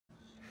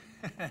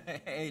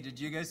Hey, did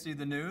you guys see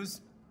the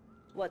news?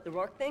 What, the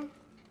Rourke thing?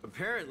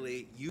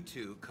 Apparently, you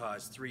two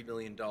caused $3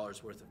 million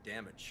worth of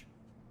damage.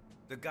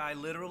 The guy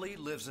literally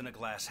lives in a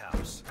glass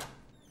house.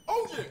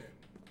 Oh yeah!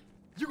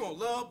 You're gonna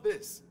love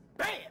this.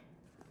 Bam!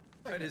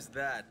 What is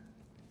that?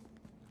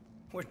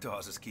 Where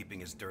Dawes is keeping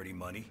his dirty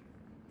money.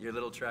 Your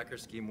little tracker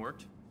scheme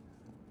worked?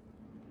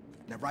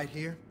 Now right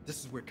here, this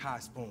is where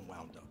Kai's phone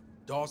wound up.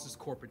 Dawes'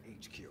 corporate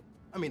HQ.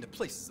 I mean, the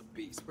place is a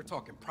beast. We're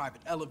talking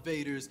private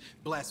elevators,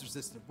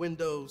 blast-resistant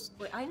windows.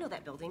 Wait, I know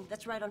that building.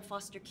 That's right on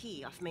Foster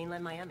Key off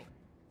mainland Miami.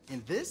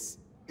 And this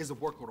is a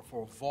work order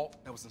for a vault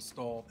that was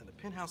installed in the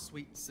penthouse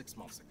suite 6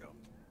 months ago.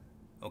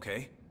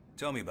 Okay,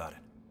 tell me about it.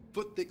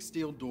 Foot-thick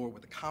steel door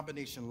with a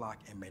combination lock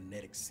and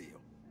magnetic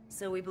seal.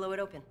 So we blow it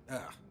open.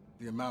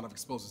 The amount of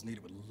explosives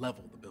needed would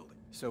level the building.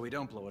 So we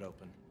don't blow it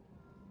open.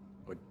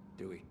 Or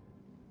do we?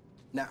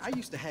 Now, I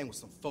used to hang with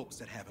some folks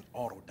that have an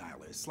auto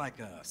dialer. It's like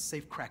a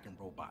safe-cracking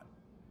robot.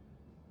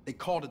 They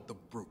called it the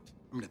Brute.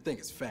 I mean, the thing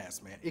is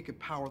fast, man. It could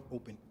power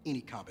open any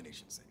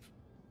combination safe.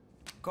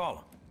 Call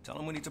him. Tell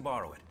him we need to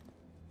borrow it.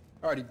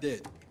 Already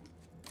did.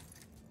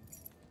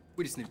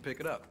 We just need to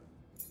pick it up.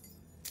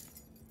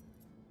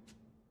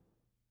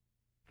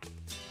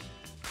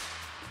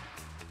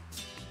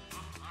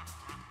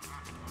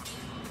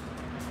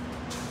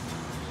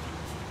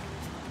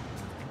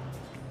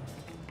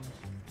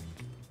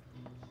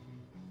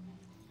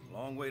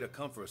 Long way to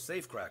come for a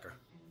safecracker.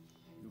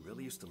 You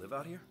really used to live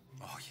out here?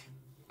 Oh, yeah.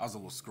 I was a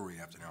little screwy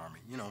after the army.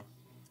 You know,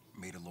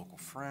 made a local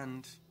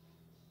friend.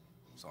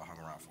 So I hung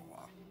around for a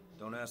while.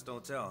 Don't ask,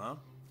 don't tell, huh?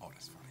 Oh,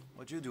 that's funny.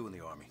 What'd you do in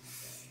the army?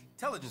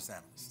 Intelligence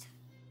analyst.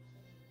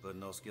 But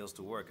no skills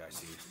to work, I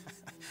see.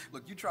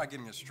 Look, you try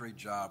getting a straight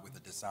job with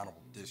a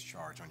dishonorable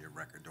discharge on your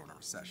record during a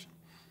recession.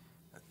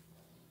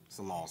 It's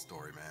a long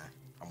story, man.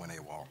 I went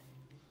AWOL.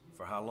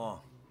 For how long?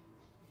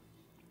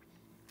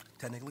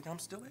 Technically, I'm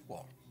still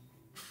AWOL.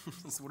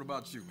 So what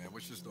about you, man?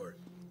 What's your story?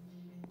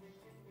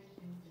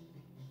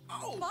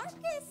 Oh, Marcus!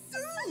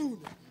 dude!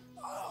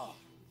 Oh,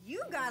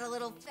 You got a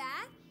little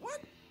fat. what?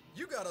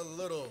 You got a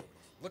little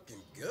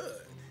looking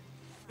good.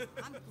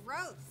 I'm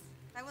gross.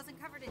 If I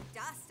wasn't covered in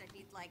dust, I'd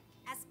be like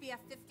SPF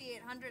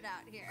 5800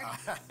 out here.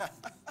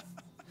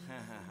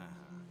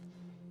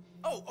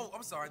 Oh,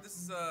 I'm sorry. This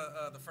is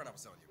the friend I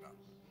was telling you about.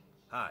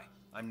 Hi,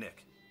 I'm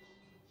Nick.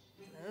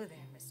 Hello there,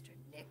 Mr.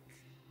 Nick.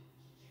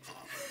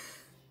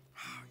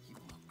 You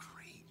look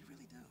great. You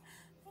really do.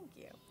 Thank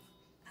you.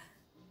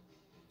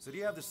 So do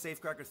you have the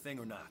safecracker thing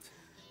or not?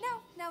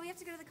 No, we have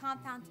to go to the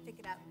compound to pick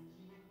it up.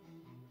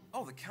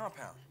 Oh, the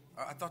compound.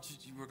 I thought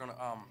you were gonna,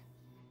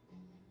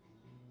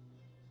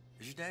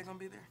 Is your dad gonna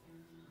be there?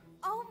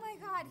 Oh my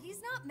God, he's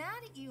not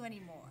mad at you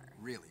anymore.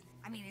 Really?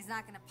 I mean, he's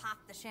not gonna pop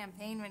the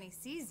champagne when he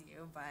sees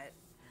you, but...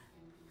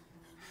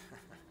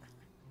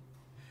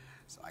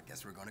 So I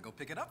guess we're gonna go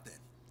pick it up then.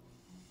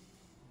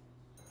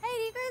 Hey,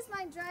 do you guys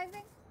mind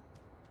driving?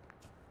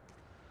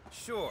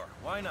 Sure,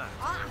 why not?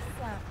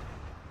 Awesome.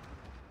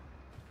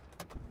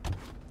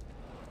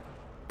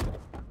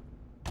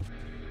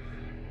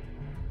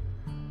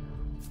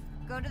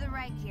 Go to the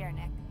right here,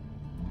 Nick.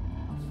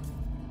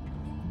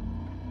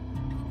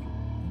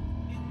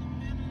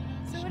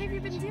 So what have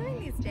you been doing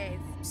these days?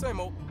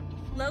 Same old.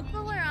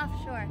 Local or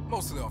offshore?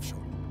 Mostly offshore.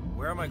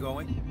 Where am I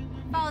going?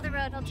 Follow the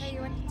road, I'll tell you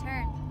when to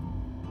turn.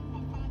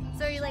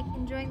 So are you, like,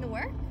 enjoying the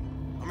work?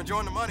 I'm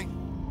enjoying the money.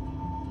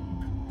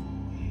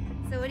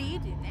 So what do you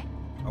do, Nick?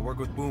 I work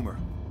with Boomer.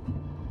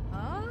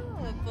 Oh,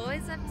 a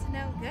boy's up to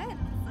no good.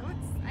 So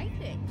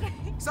exciting.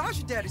 So how's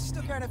your dad? Is he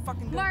still carrying that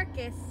fucking gun?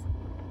 Marcus,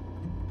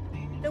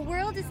 the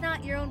world is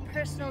not your own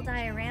personal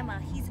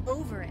diorama. He's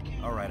over it.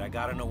 All right, I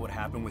gotta know what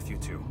happened with you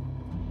two.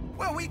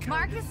 Well, we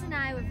Marcus and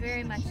I were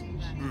very much in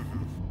love.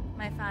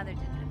 My father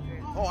didn't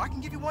approve. Oh, I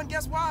can give you one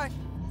guess why.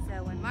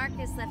 So when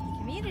Marcus left the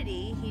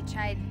community, he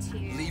tried to...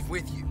 Leave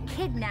with you.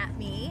 Kidnap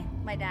me,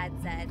 my dad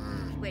said,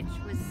 which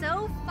was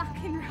so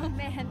fucking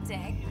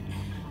romantic.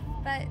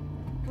 But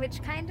which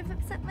kind of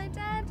upset my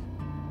dad,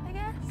 I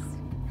guess.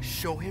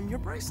 Show him your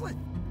bracelet.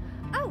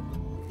 Oh!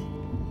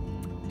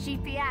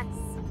 GPS.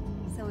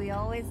 So he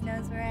always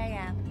knows where I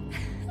am.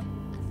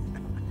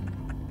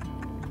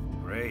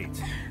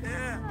 Great.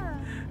 Yeah.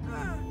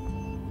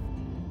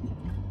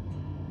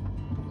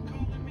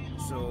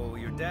 So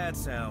your dad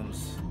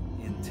sounds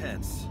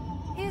intense.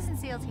 He was in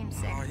SEAL Team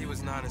 6. Oh, he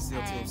was not in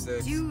SEAL Team And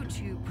 6. Due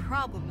to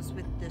problems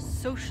with the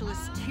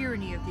socialist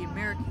tyranny of the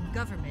American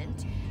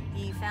government,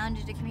 He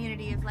founded a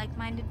community of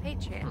like-minded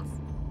patriots.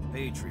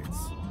 Patriots.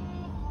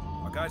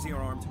 Are guys here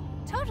armed?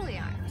 Totally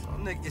armed. Oh,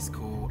 Nick, it's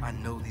cool. I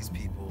know these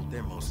people.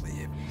 They're mostly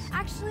hippies.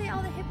 Actually,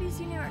 all the hippies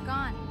you knew are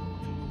gone.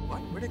 What?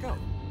 Where'd they go?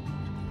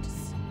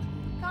 Just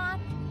gone.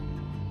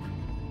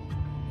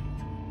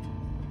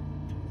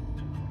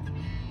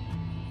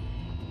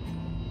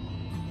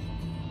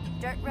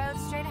 Dirt road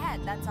straight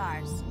ahead, that's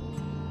ours.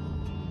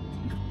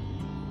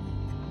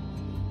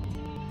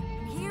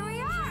 And here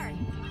we are!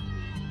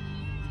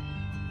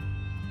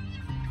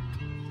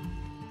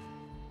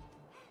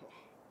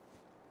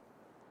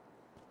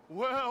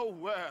 Well,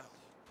 well.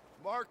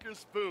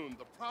 Marcus Boone,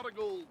 the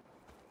prodigal,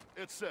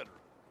 etc.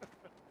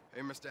 Hey,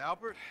 Mr.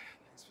 Albert.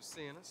 Thanks for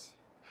seeing us.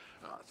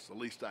 It's the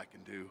least I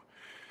can do.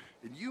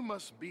 And you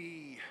must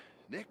be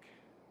Nick?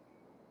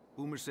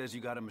 Boomer says you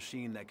got a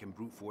machine that can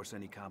brute force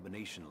any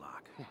combination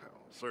lock. Well,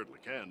 certainly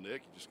can,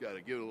 Nick. You just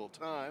gotta give it a little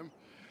time.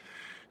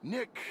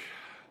 Nick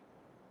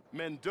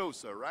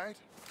Mendoza, right?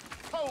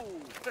 Oh,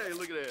 hey,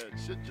 look at that.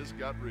 Shit just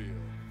got real.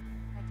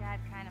 My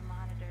dad kind of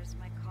monitors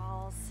my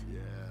calls.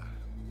 Yeah,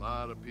 a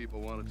lot of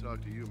people want to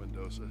talk to you,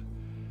 Mendoza.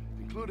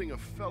 Including a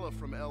fella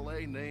from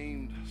L.A.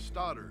 named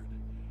Stoddard.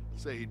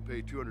 Say he'd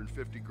pay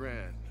 250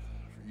 grand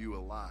for you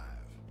alive.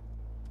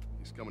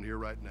 He's coming here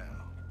right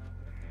now.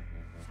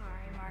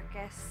 Sorry,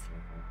 Marcus.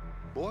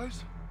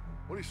 Boys,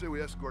 what do you say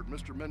we escort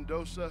Mr.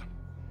 Mendoza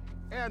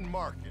and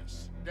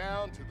Marcus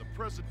down to the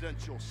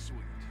presidential suite?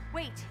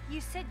 Wait,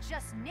 you said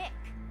just Nick.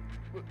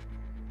 But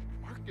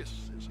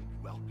Marcus isn't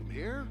welcome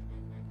here.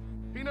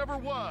 He never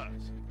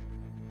was.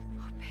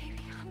 Oh,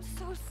 baby, I'm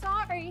so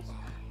sorry.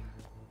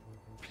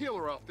 Peel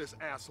her off this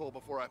asshole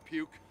before I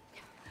puke.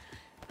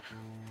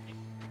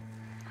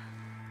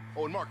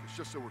 Oh, and Marcus,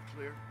 just so we're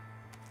clear,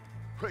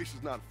 race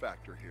is not a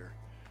factor here.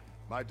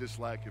 My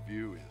dislike of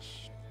you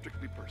is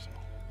strictly personal.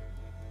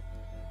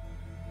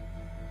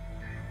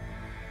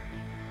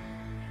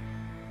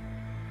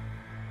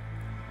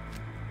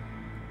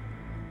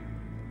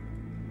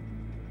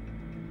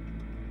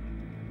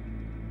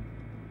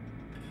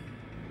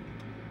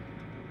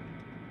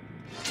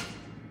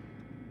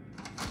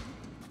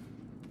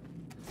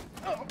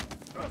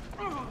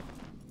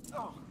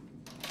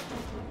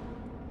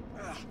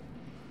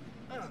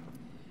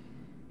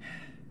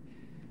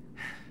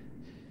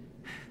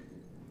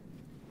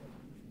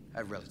 I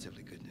have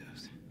relatively good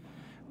news.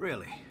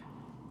 Really?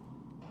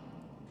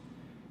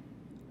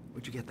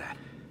 Where'd you get that?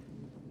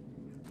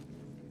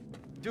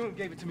 Dune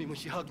gave it to me when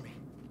she hugged me.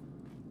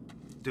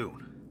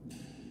 Dune,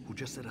 who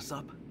just set us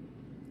up?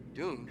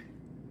 Dune?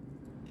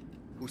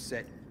 Who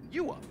set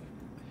you up?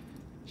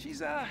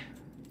 She's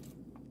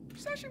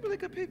actually really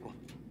good people.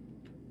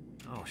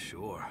 Oh,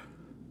 sure.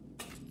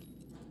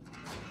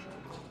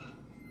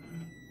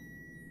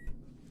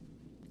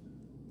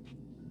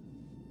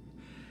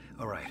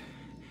 All right.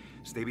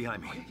 Stay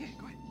behind me. Yeah,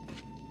 go ahead.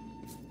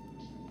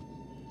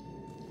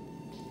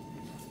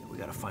 We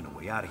gotta find a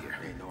way out of here.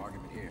 There ain't no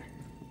argument here.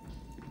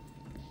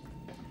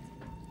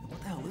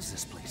 What the hell is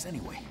this place,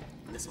 anyway?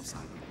 Listen,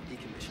 son,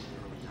 decommissioned in the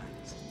early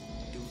 90s.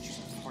 Dudes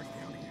used to park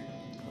down here.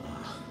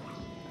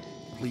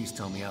 Please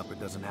tell me Albert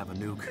doesn't have a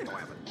nuke. They don't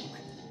have a nuke.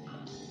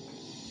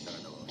 That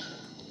I know of.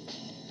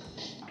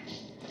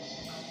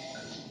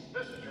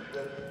 This is your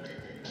deputy.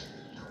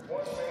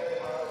 One man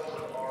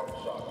highly armed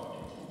Sovegerin.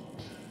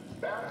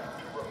 Back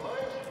to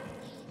remind you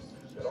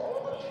that all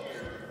of us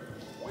here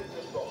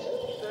witnessed the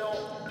wholesale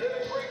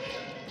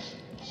denigration,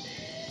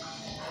 the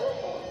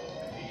crumbling,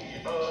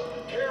 the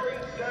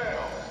tearing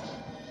down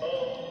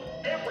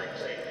of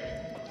everything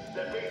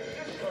that made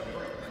this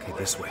country Okay,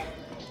 this way.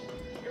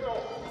 You know,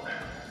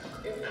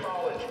 in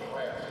college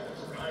classes,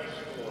 high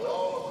school,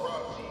 all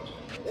across these.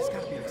 There's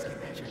gotta be an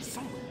escape hatch here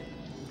somewhere.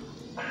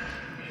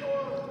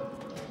 Sure.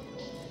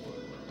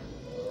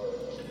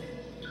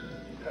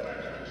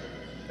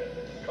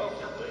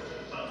 Comfortably.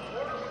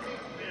 What would we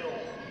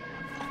build?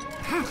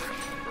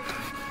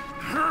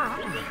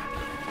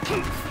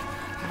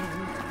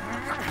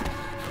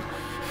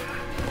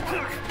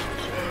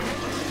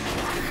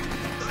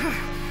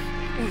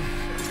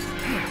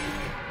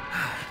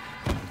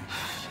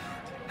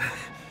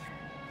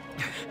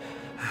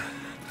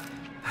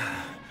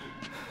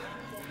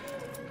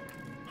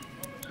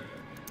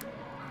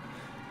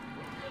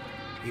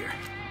 Here.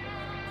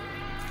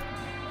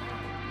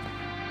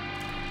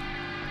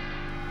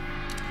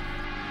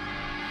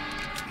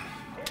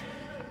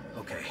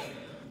 Okay.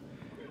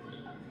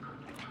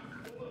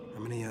 How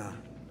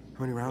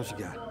many rounds you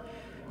got?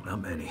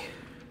 Not many.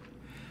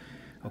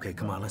 Okay,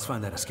 come on, let's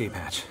find that escape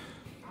hatch.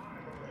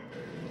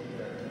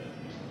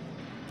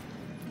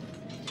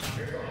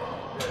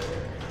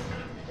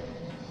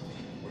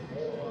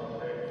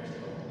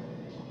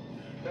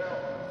 Now,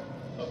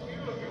 a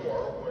few of you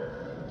are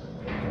aware.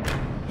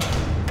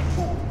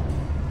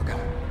 Look out.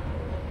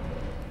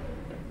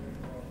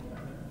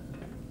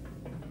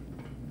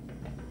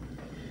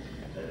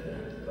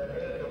 That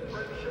had a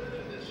friendship to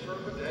this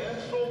servant and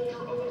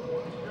soldier of the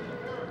ones here in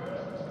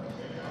America.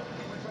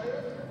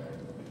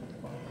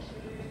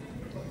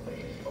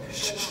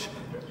 Shh.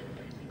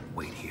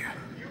 Wait here.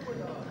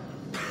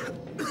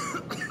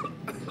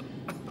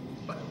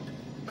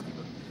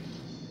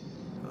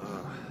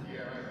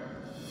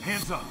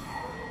 Hands up.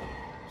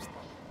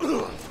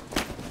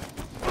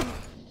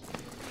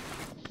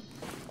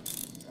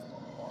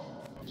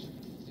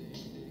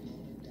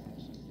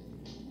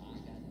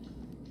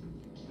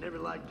 Never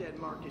liked that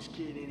Marcus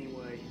kid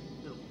anyway.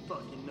 Little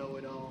fucking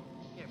know-it-all.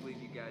 Can't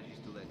believe you guys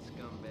used to let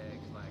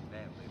scumbags like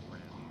that live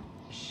around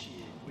here.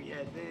 Shit, we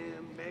had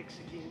them,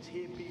 Mexicans,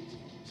 hippies,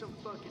 some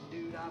fucking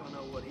dude, I don't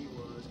know what he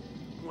was.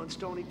 Once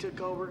Stoney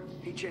took over,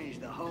 he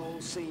changed the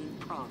whole scene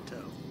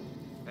pronto.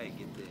 Hey,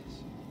 get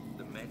this.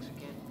 The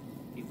Mexican,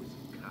 he was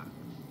a cop.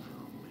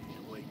 Oh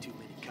man, way too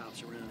many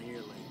cops around here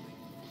lately.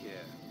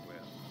 Yeah,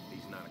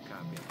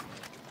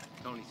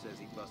 Tony says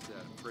he busted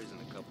out of prison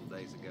a couple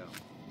days ago.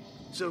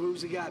 So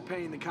who's the guy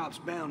paying the cops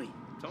bounty?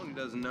 Tony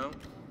doesn't know.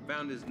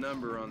 Found his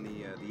number on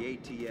the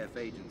ATF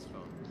agent's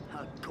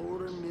phone.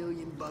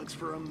 $250,000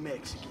 for a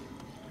Mexican.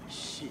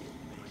 Shit,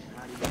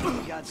 man. How did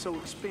it got so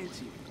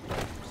expensive?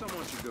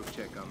 Someone should go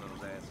check on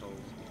those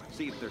assholes.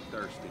 See if they're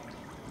thirsty.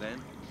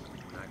 Then,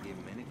 not give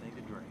them anything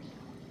to drink.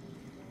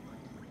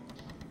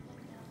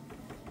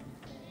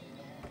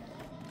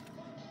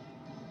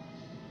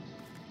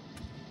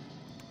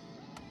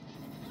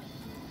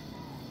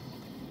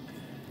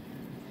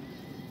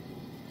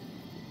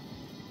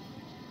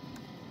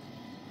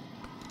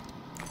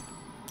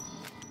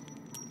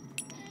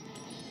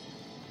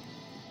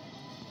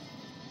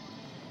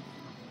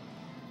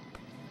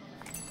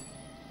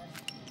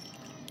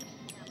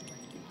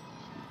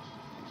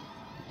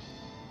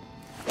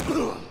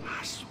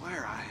 I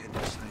swear I had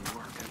this thing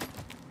working.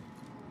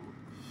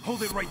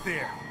 Hold it right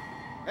there.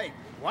 Hey,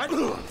 what?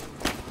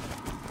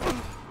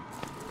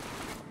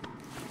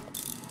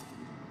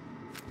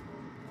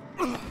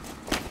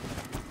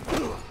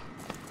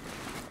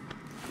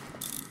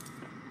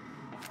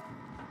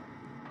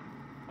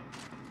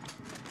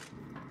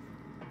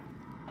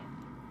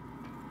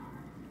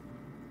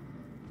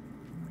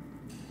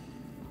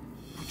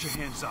 Put your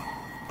hands up.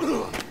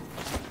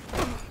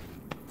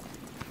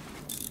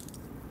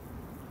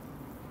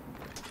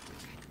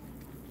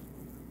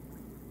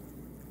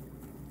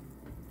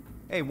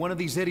 Hey, one of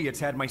these idiots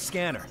had my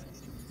scanner.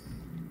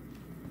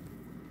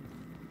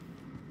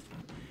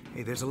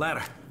 Hey, there's a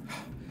ladder.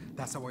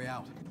 That's our way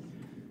out.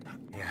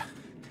 Yeah.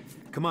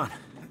 Come on.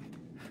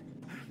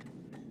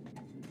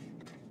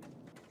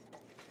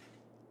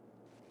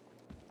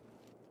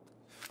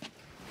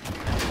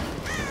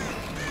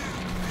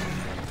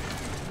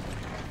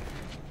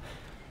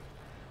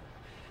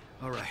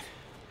 All right.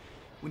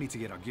 We need to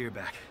get our gear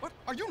back. What?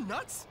 Are you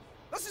nuts?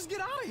 Let's just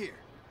get out of here.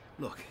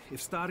 Look,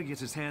 if Stoddard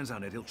gets his hands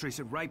on it, he'll trace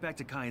it right back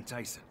to Kai and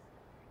Tyson.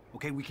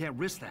 Okay, we can't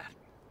risk that.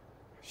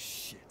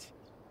 Shit.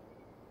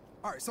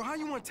 All right, so how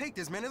you want to take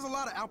this, man? There's a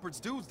lot of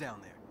Alpert's dudes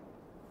down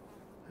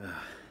there.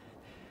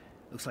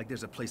 Looks like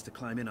there's a place to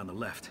climb in on the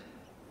left.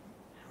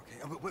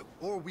 Okay,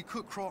 or we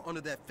could crawl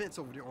under that fence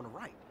over there on the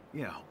right.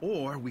 Yeah,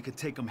 or we could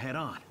take them head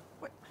on.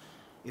 What?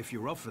 If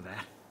you're up for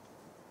that.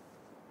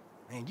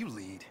 Man, you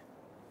lead.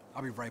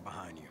 I'll be right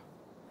behind you.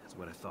 That's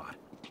what I thought.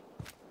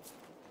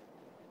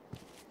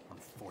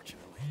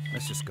 Unfortunately.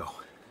 Let's just go.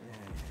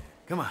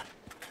 Come on.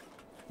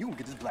 You can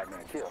get this black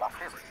man killed. I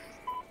feel it.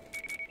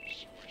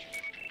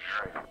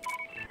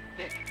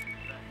 Nick,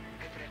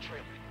 head for that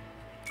trail.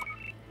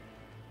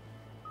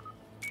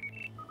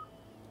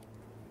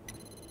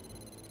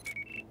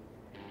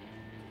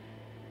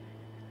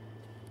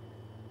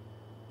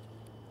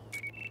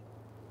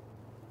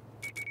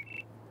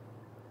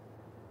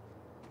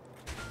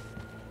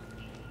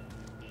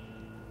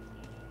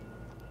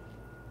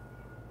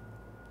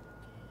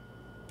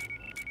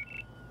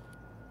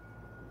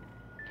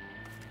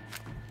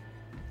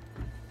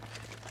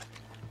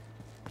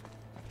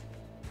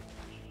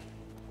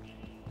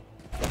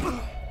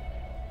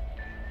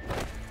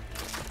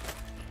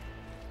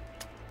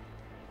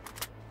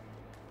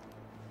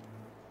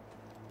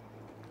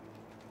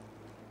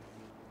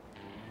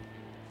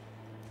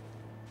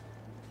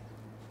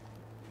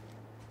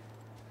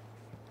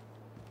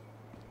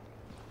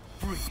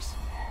 Freeze.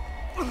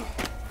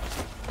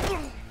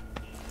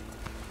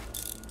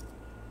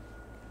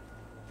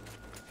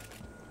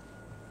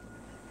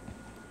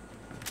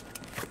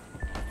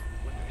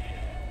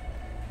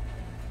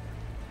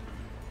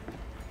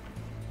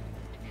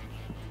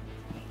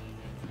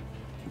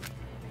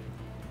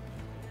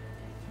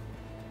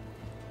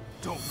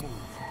 Don't move.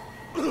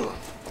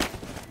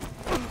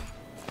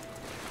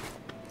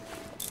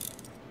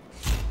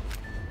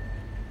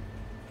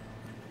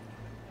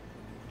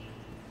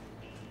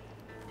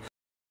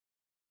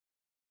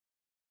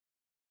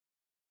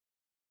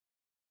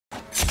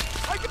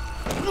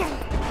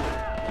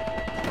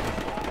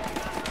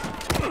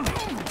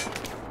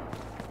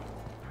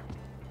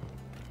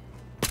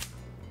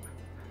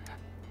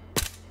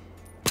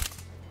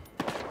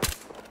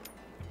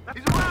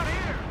 He's around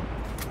here!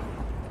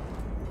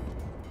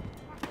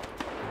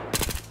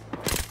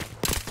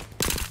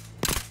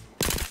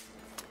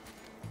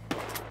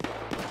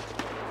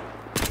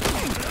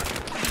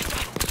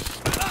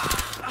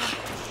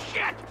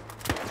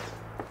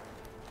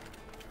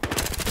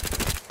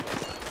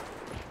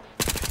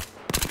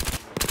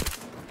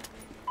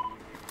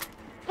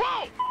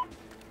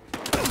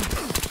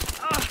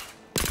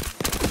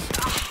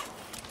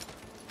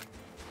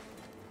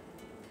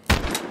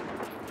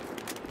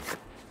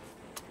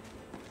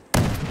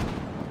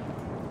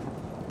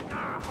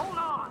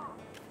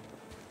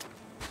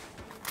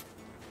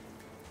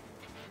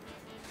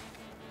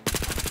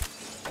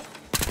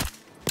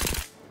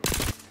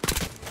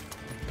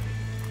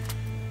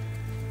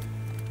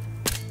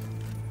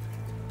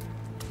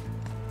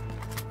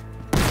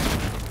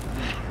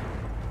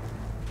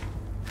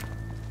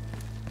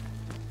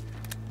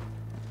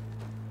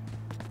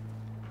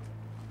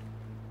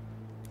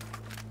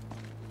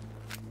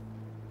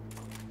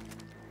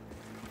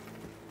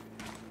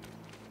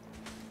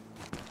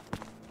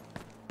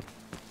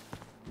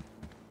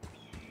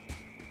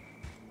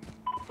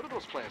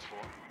 plans for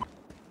him?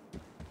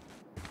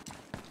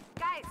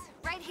 Guys,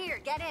 right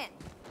here, get in.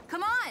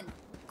 Come on!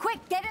 Quick,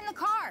 get in the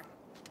car!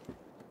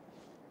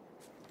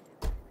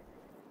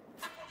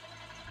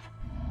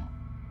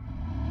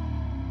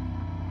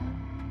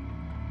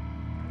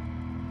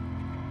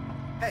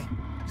 Hey,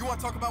 you want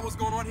to talk about what's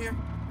going on here?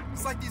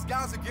 It's like these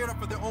guys are geared up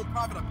for their own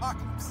private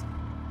apocalypse.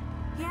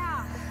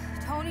 Yeah,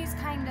 Tony's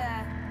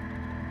kinda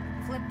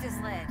flipped his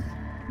lid.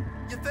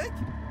 You think?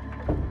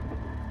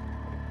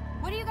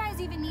 What do you guys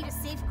even need a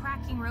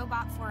safe-cracking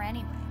robot for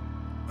anyway?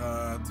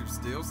 To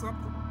steal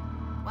something?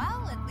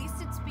 Well, at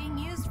least it's being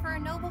used for a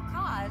noble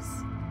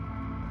cause.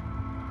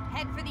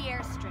 Head for the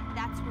airstrip.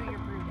 That's where your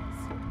brood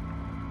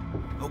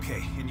is.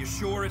 Okay, and you're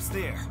sure it's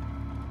there?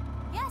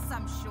 Yes,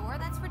 I'm sure.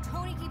 That's where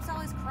Tony keeps all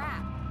his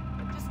crap.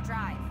 Just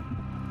drive.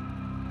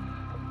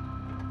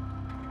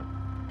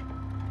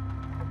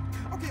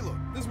 Okay, look,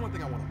 there's one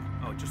thing I want to know.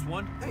 Oh, just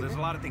one? Hey, Well, there's man.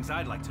 a lot of things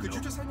I'd like to know. Could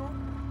you just hang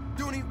on?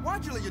 Dooney,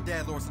 why'd you let your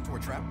dad lure us into a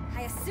trap?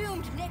 I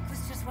assumed Nick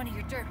was just one of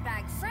your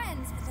dirtbag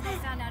friends, but then I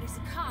found out he's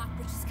a cop,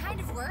 which is kind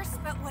of worse,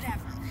 but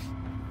whatever.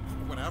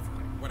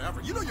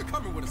 Whatever. You know you're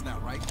coming with us now,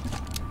 right?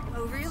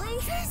 Oh, really?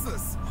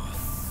 Jesus!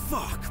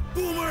 Fuck!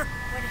 Boomer!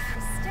 What if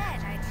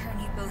instead I turn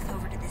you both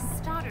over to this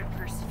Stoddard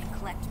person and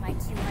collect my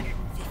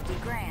 250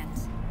 grand?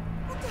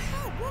 What the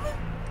hell, woman?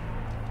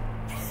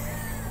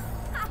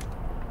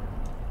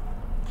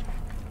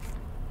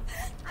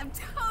 I'm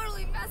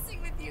totally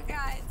messing with you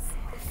guys.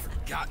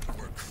 God,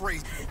 we're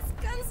crazy. This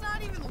gun's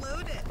not even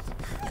loaded.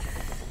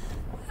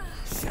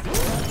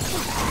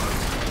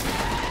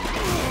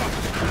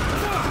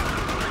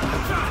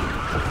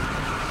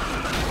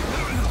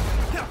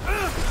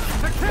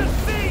 I can't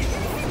see!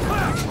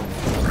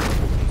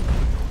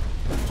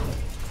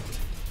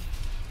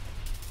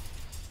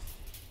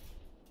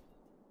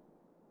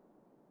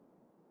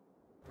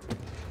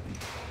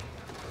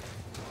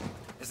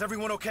 Is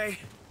everyone okay?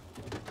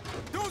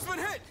 Dude's been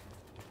hit!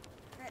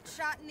 Got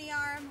shot in the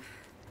arm.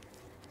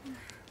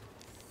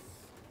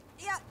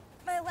 Yeah,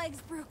 my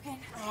leg's broken.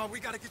 Oh, we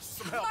gotta get you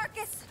some help.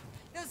 Marcus,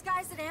 those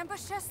guys that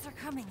ambushed us, they're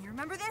coming. You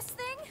remember this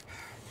thing?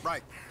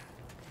 Right.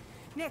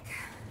 Nick,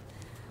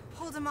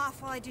 hold them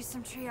off while I do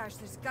some triage.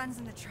 There's guns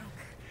in the trunk.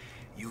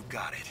 You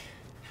got it.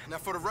 Now,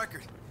 for the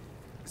record,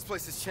 this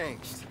place has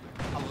changed.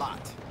 A lot.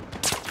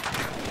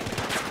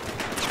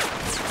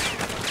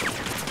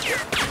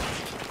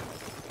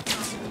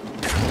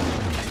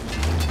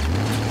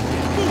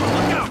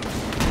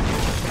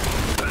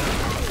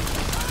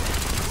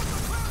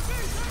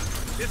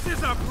 This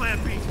is our plan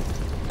B.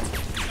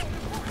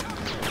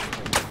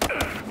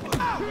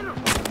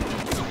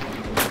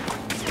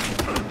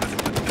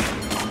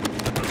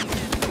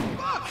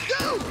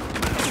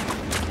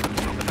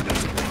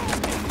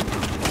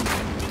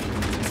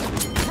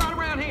 Right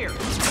around here.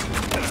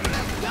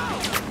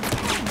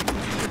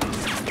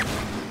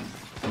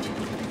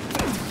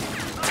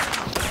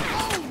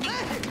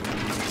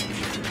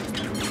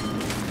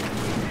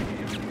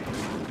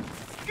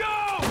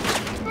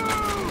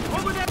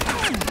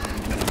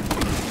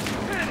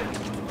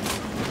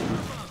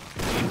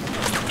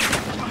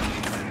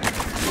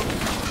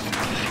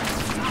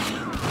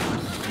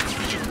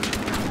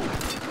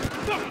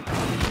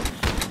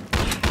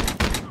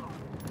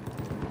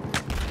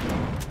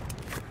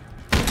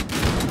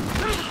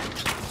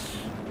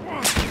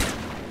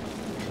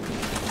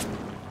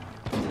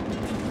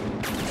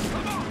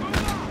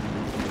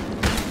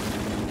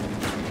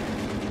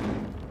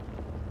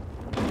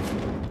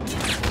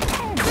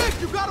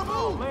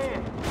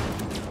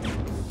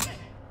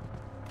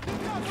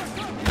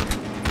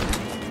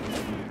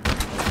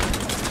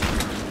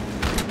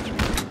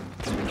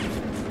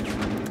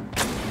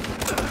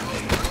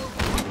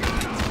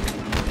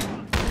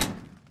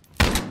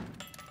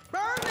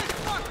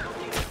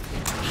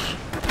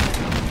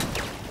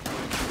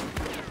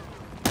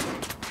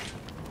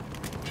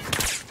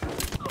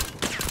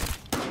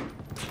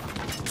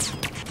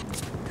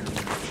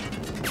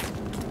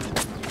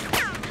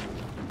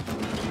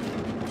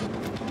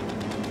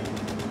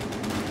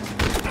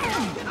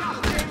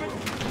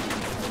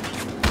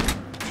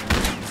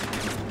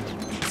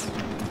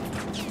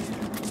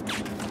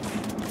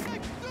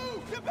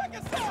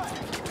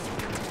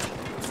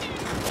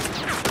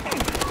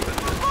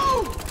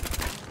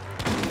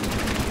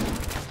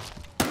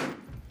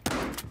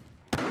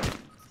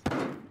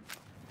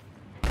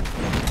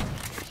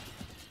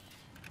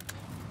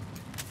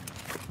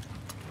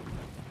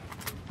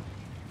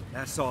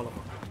 That's all of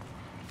them.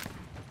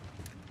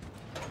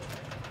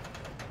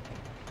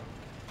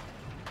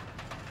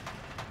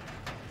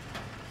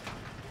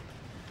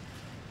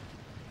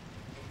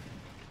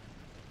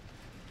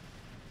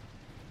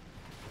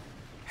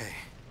 Hey,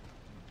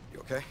 you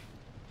okay?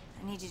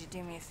 I need you to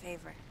do me a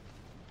favor.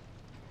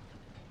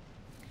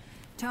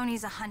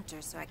 Tony's a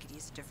hunter, so I could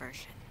use a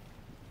diversion.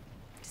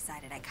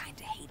 Decided I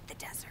kinda hate the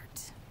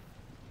desert.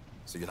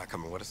 So you're not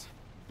coming with us?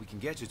 We can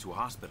get you to a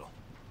hospital.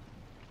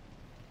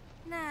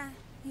 Nah,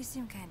 you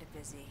seem kinda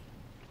busy.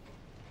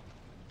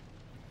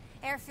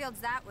 Airfield's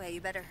that way,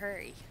 you better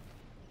hurry.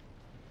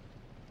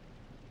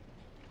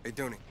 Hey,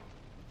 Dooney.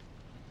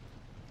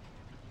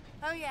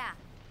 Oh yeah.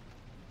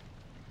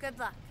 Good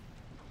luck.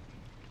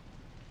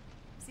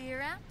 See you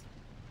around?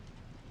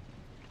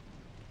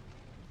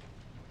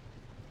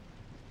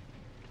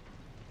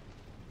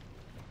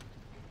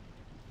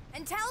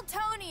 And tell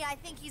Tony I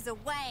think he's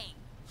away.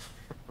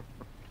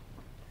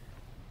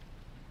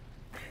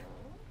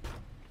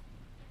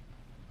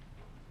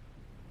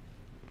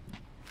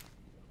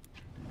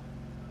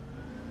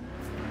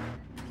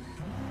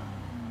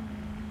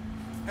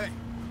 Hey.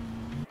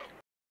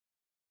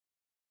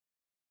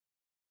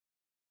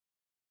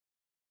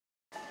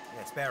 Yeah,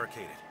 it's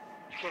barricaded.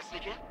 You can't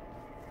sneak in?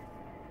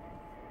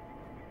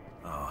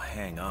 Oh,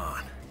 hang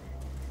on.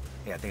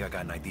 Yeah, I think I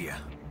got an idea.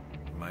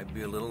 Might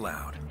be a little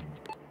loud.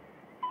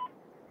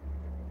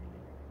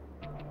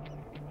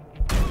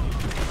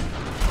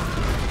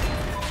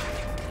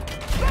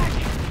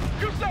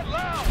 You said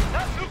loud,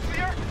 not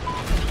nuclear!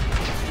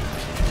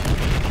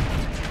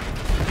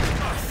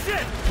 Oh,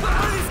 shit! Where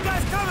are these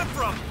guys coming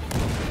from?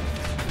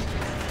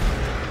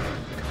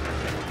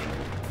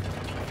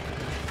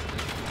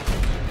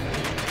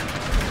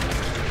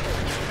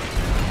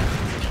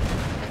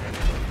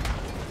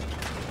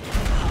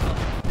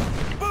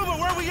 Boomer,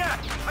 where we at?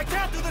 I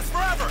can't do this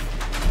forever!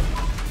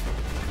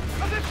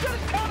 This shit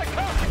is kinda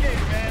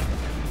complicated, man.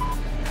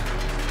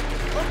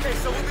 Okay,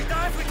 so will we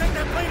die if we take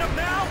that plane up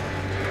now?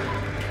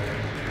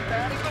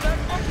 That is an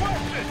excellent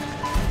question.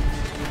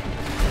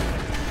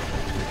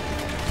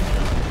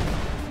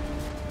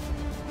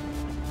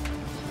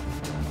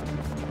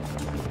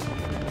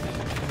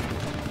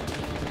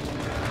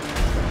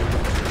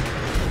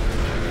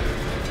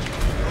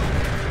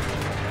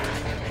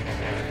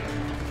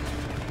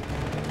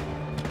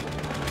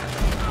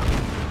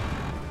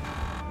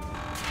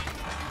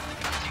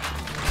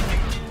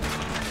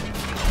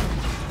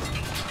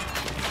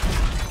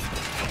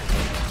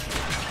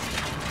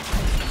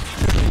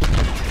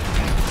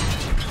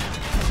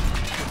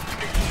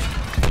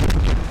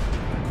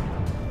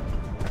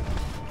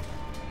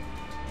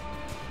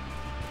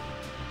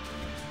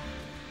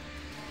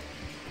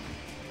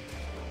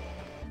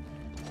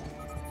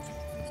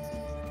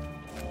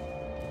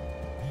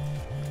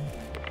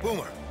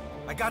 Boomer,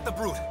 I got the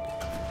brute.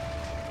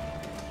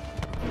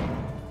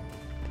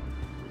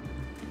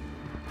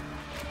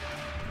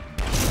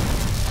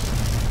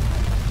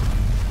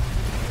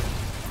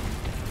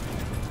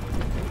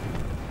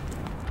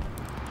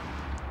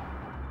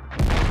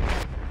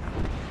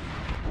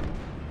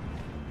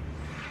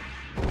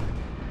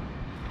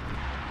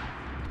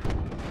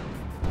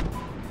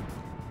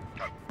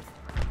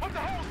 What the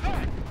hell is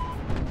that?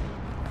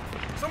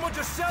 Someone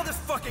just shell this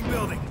fucking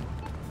building!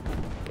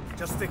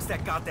 Just fix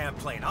that goddamn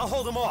plane. I'll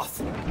hold them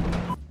off.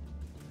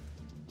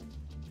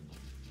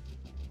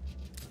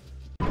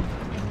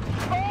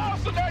 Oh,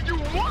 so now you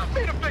want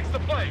me to fix the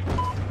plane?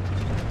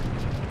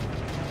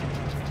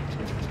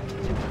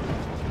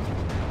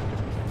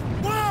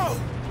 Whoa!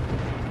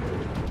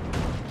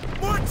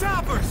 More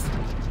choppers!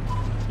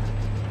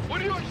 What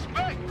do you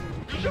expect?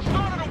 You just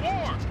started a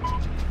war.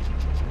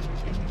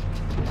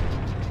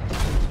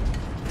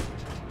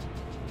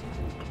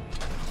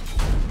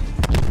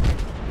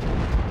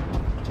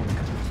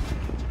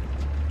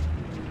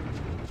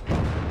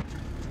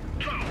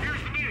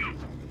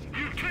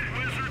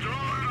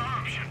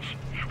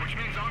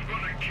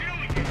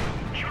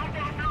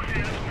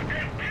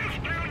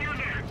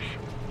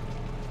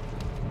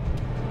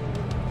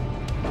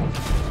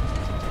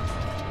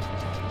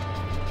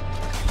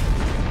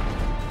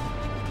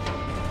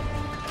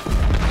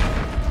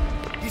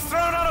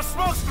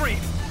 Smoke screen!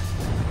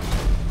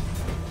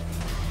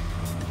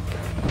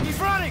 He's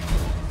running!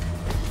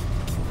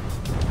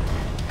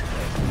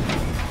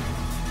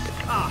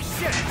 Ah,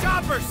 shit!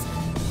 Choppers!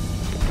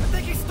 I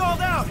think he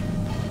stalled out!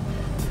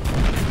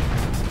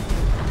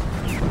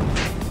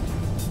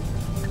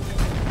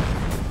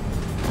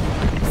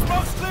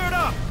 Smoke's cleared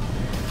up!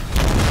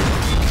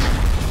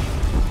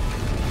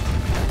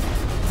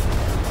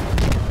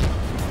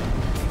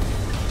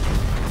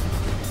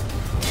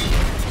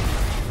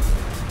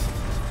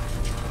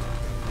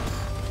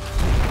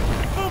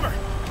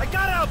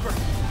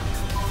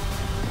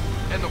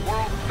 And the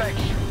world thanks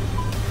you.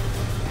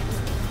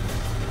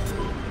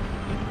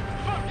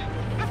 Fuck it!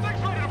 This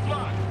thing's ready to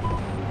fly!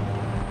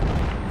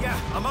 Yeah,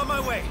 I'm on my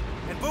way.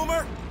 And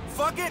Boomer,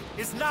 fuck it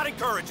is not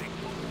encouraging.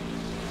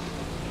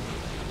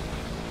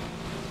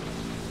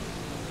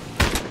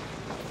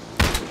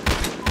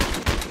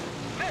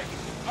 Nick,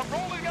 I'm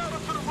rolling out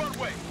onto the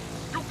runway.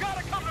 You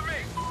gotta come to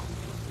me!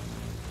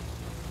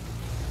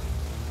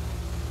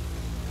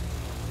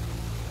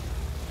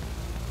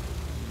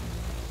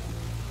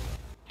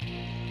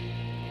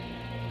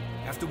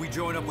 After we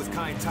join up with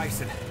Kai and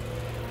Tyson,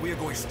 we are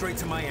going straight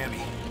to Miami.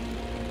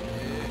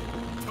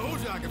 Yeah, told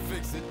you I could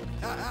fix it.